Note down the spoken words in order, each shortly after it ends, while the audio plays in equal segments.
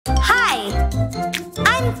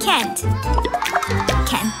Kent.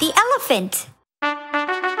 Kent the Elephant.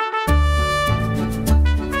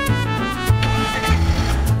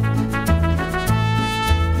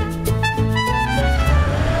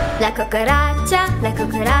 La cucaracha,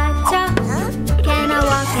 cannot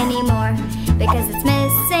walk anymore because it's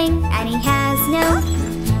missing and he has no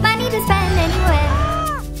money to spend anywhere.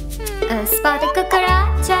 A spotted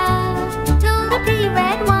cucaracha told a pretty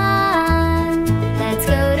red one, let's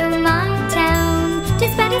go to my town to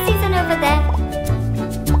spend a season over there.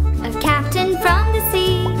 A captain from the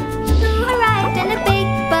sea who arrived in a big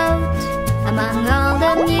boat. Among all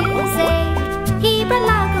the music, he brought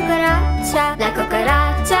La cucaracha. La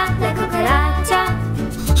cucaracha,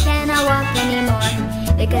 cannot walk anymore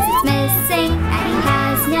because it's missing and he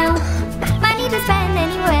has no money to spend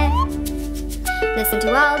anywhere. Listen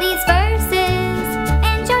to all these verses,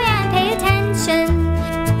 enjoy and pay attention.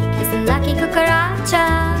 This lucky cucaracha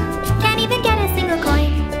can't even get a single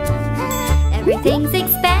coin. Everything's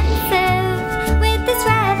expensive with this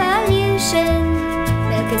revolution.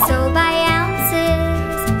 Milk is sold by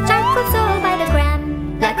ounces, charcoal sold by the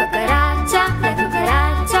gram. La cucaracha,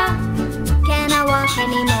 cannot walk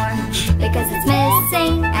anymore because it's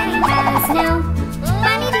missing and he has no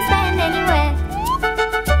money to spend anywhere.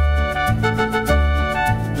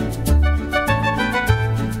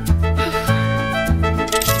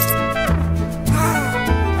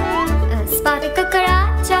 A spotted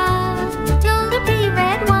cucaracha told a pretty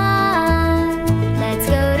red one, let's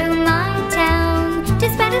go to my town to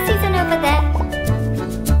spend a season over there.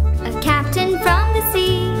 A captain from the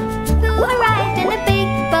sea who arrived in a big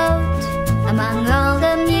boat. Among all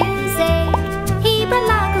the music, he brought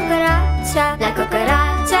La cucaracha.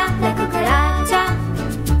 La cucaracha,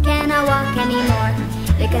 cannot walk anymore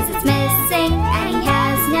because it's missing and he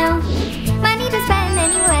has no money to spend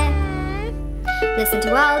anywhere. Listen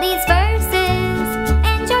to all these verses,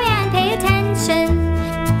 enjoy and pay attention.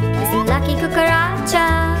 This lucky cucaracha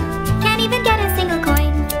can't even get a single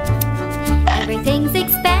coin. Everything's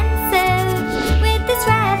expensive with this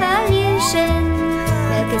revolution.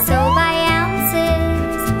 Milk is sold by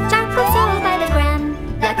ounces, charcoal sold by the gram.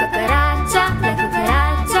 La cucaracha,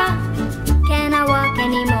 cannot walk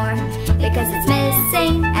anymore because it's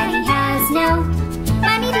missing and he has no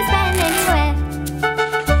money to spend anywhere.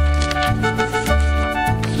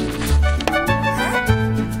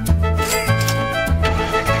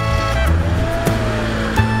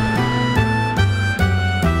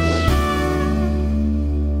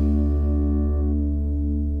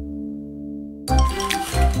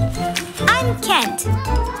 I'm Kent.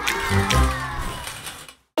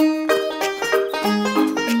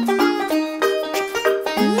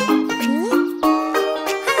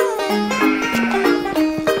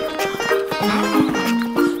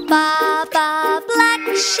 Baba, black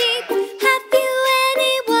sheep, have you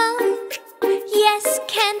anyone? Yes,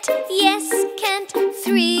 Kent,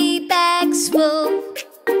 3 bags full.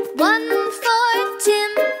 1 for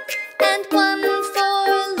Tim, and 1 for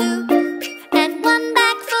Luke, and 1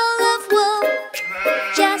 bag full of wool,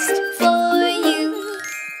 just for you.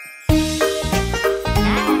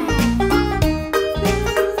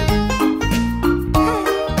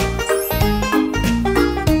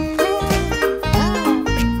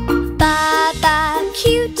 Baba,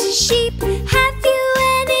 cute sheep, have you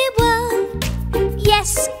anyone?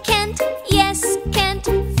 Yes, Kent,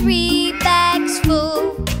 3 bags full.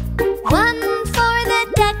 1 for the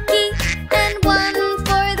ducky, and 1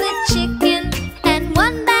 for the chicken, and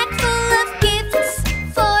 1 bag full of gifts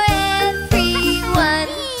for everyone.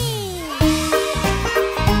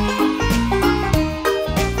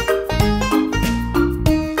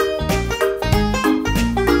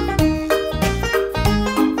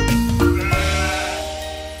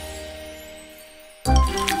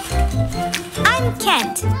 I'm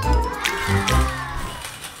Kent.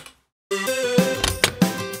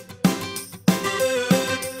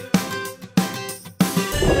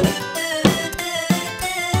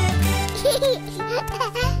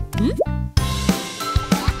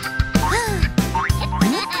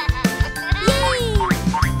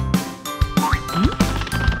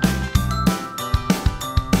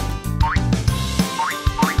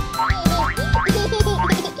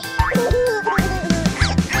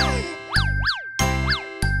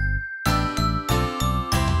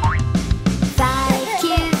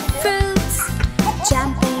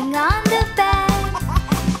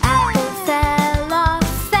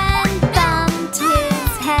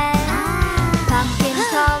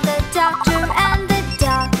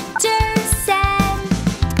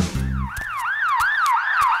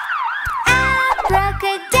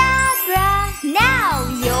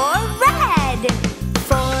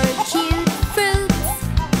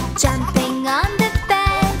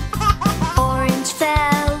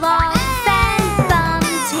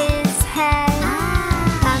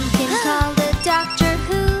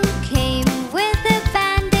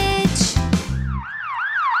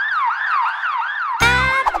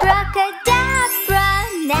 Abracadabra,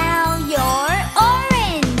 now you're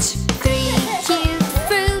orange. 3 cute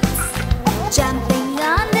fruits jumping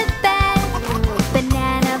on the bed.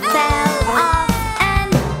 Banana fell off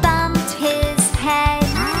and bumped his head.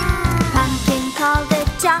 Pumpkin called the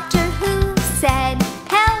doctor, who said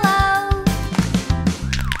hello.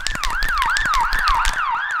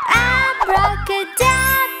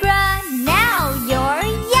 Abracadabra, now you're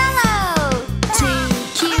yellow. 2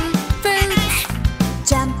 cute fruits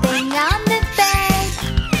jumping on the bed.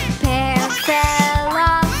 Pear fell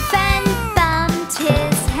off and bumped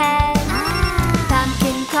his head.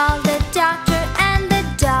 Pumpkin called the doctor and the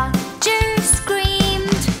doctor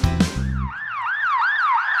screamed.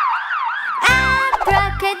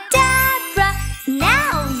 Abracadabra,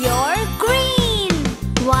 now you're green.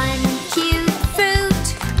 1 cute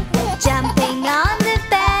fruit jumping on the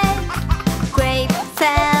bed. Grape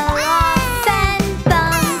fell off and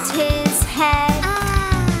bumped his head.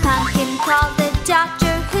 Pumpkin called the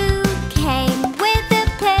doctor, who came with a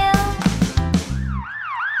pill.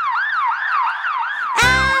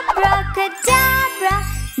 Abracadabra,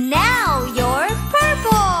 now you're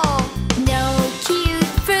purple. No cute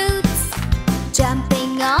fruits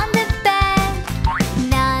jumping on the bed.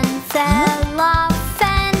 None fell off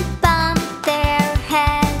and bumped their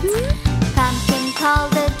heads. Pumpkin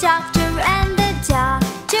called the doctor and the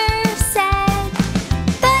doctor said,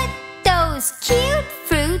 "Put those cute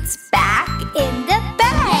fruits back in the bag."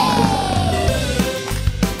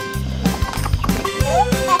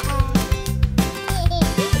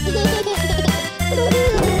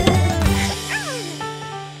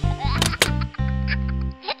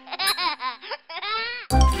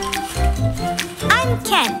 I'm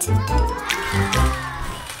Kent.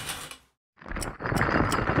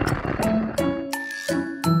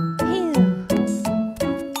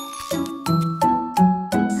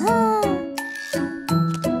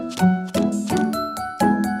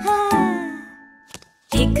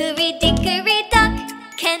 Hickory dickory dock,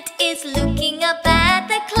 Kent is looking up at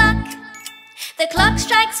the clock. The clock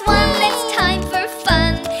strikes 1, it's time for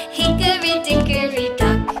fun. Hickory dickory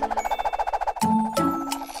dock.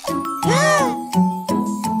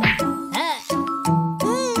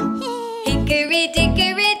 Hickory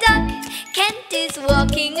dickory dock, Kent is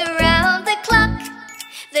walking around the clock.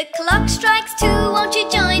 The clock strikes 2, won't you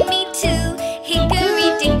join me too? Hickory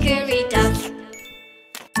dickory dock.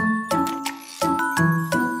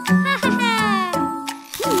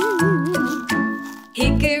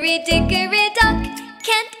 Hickory dickory dock,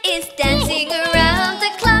 Kent is dancing around the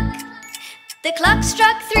clock. The clock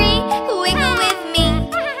struck 3, wiggle with me.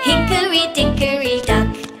 Hickory dickory dock.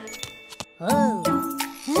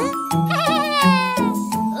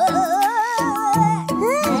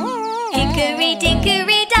 Hickory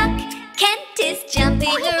dickory dock, Kent is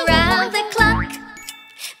jumping around the clock.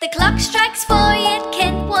 The clock strikes 4, yet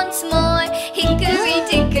Kent once more. Hickory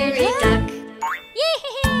dickory dock.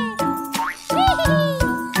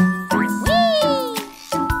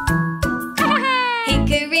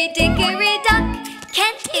 Hickory dickory dock,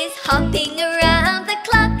 Kent is hopping around the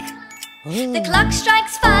clock. The clock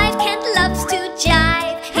strikes 5, Kent loves to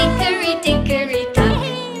jive. Hickory dickory dock.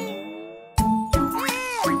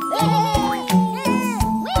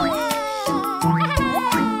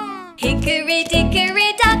 Hickory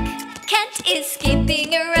dickory dock, Kent is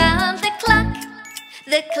skipping around the clock.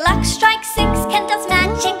 The clock strikes 6, Kent does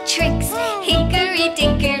magic tricks. Hickory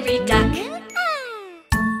dickory dock.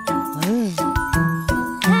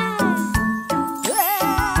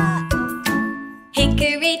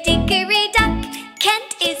 Hickory dickory dock,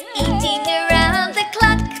 Kent is eating around the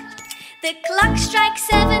clock. The clock strikes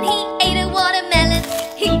 7, he ate a watermelon.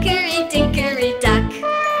 Hickory dickory dock.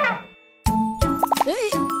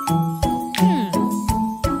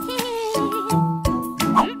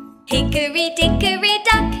 Hickory dickory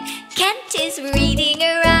dock, Kent is reading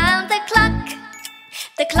around the clock.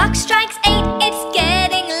 The clock strikes 8, it's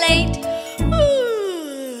getting late.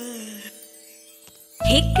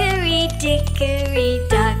 Hickory dickory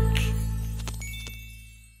dock.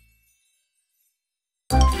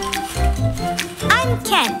 I'm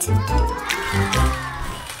Kent.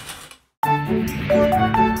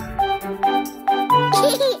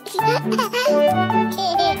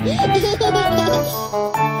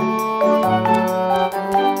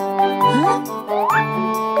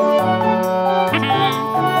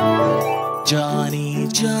 Johnny,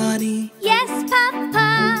 Johnny, Yes,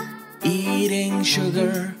 Papa. eating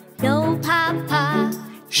sugar. No, Papa.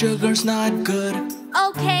 Sugar's not good.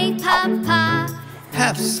 Okay, Papa.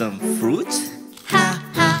 Have some fruit. Ha,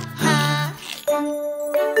 ha, ha.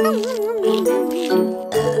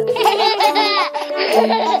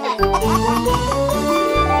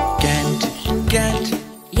 Get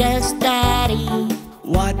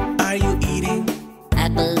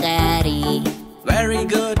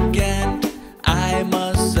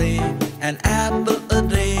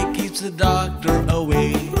the day keeps the doctor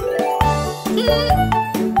away.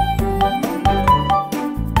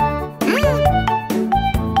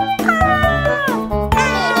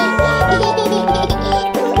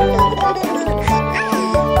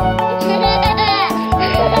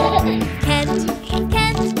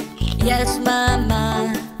 Kent, Yes,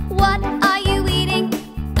 Mama, what are you eating?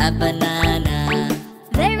 a banana.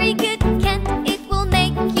 Very good, Kent, it will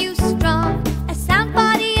make you strong. A sound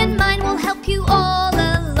body and mind will help you all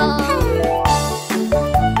along.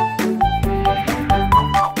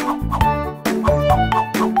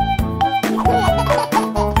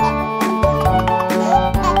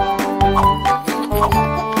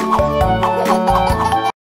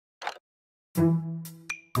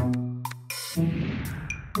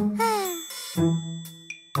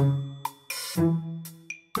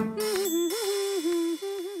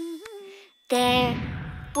 There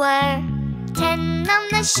were 10 on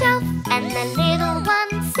the shelf, and the little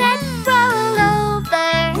one said, roll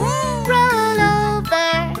over, roll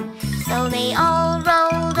over. So they all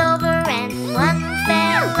rolled over and one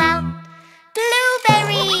fell out.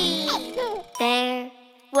 Blueberry! There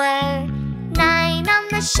were 9 on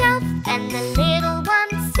the shelf, and the little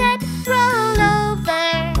one said, roll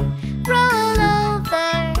over, roll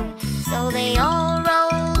over. So they all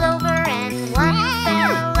rolled over and one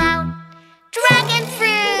fell out. Dragon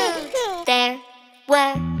fruit! There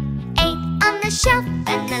were 8 on the shelf,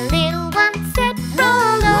 and the little one said,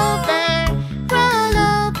 roll over, roll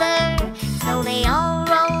over. So they all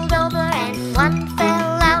rolled over and one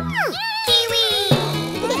fell out. Kiwi!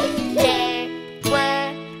 There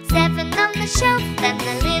were 7 on the shelf, and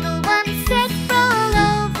the little one said, roll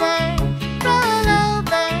over, roll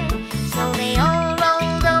over. So they all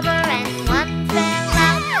rolled over and one fell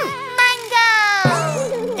out.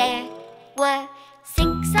 Mango! There were 6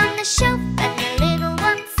 on the shelf, and the little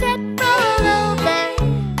one said, roll over,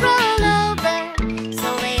 roll over. So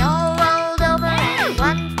they all rolled over and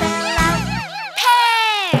one fell out.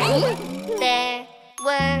 Pear! There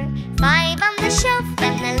were 5 on the shelf,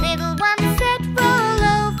 and the little one said, roll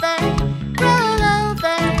over, roll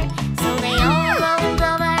over. So they all rolled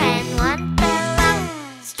over and one fell out.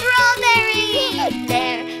 Strawberry!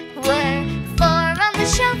 There were 4 on the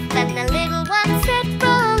shelf, and the little one said,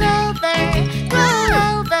 roll over, roll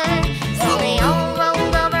over. So they all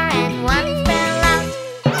rolled over and one fell out.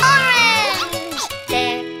 Orange!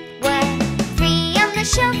 There were 3 on the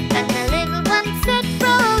shelf, and the little one said,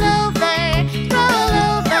 roll over, roll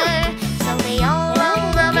over. So they all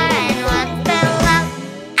rolled over and one fell out.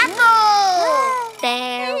 Apple!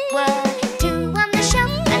 There were 2 on the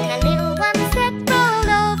shelf, and the little one said, roll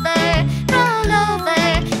over, roll over.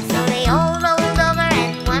 So they all rolled over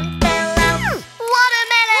and one fell out.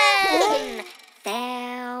 Watermelon!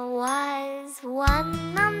 There was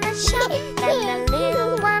 1 on the shelf, and the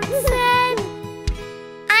little one said,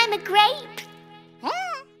 I'm a grape.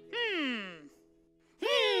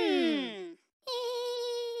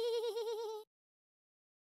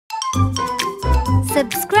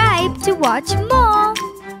 subscribe to watch more.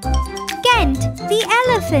 Kent the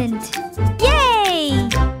Elephant. Yay!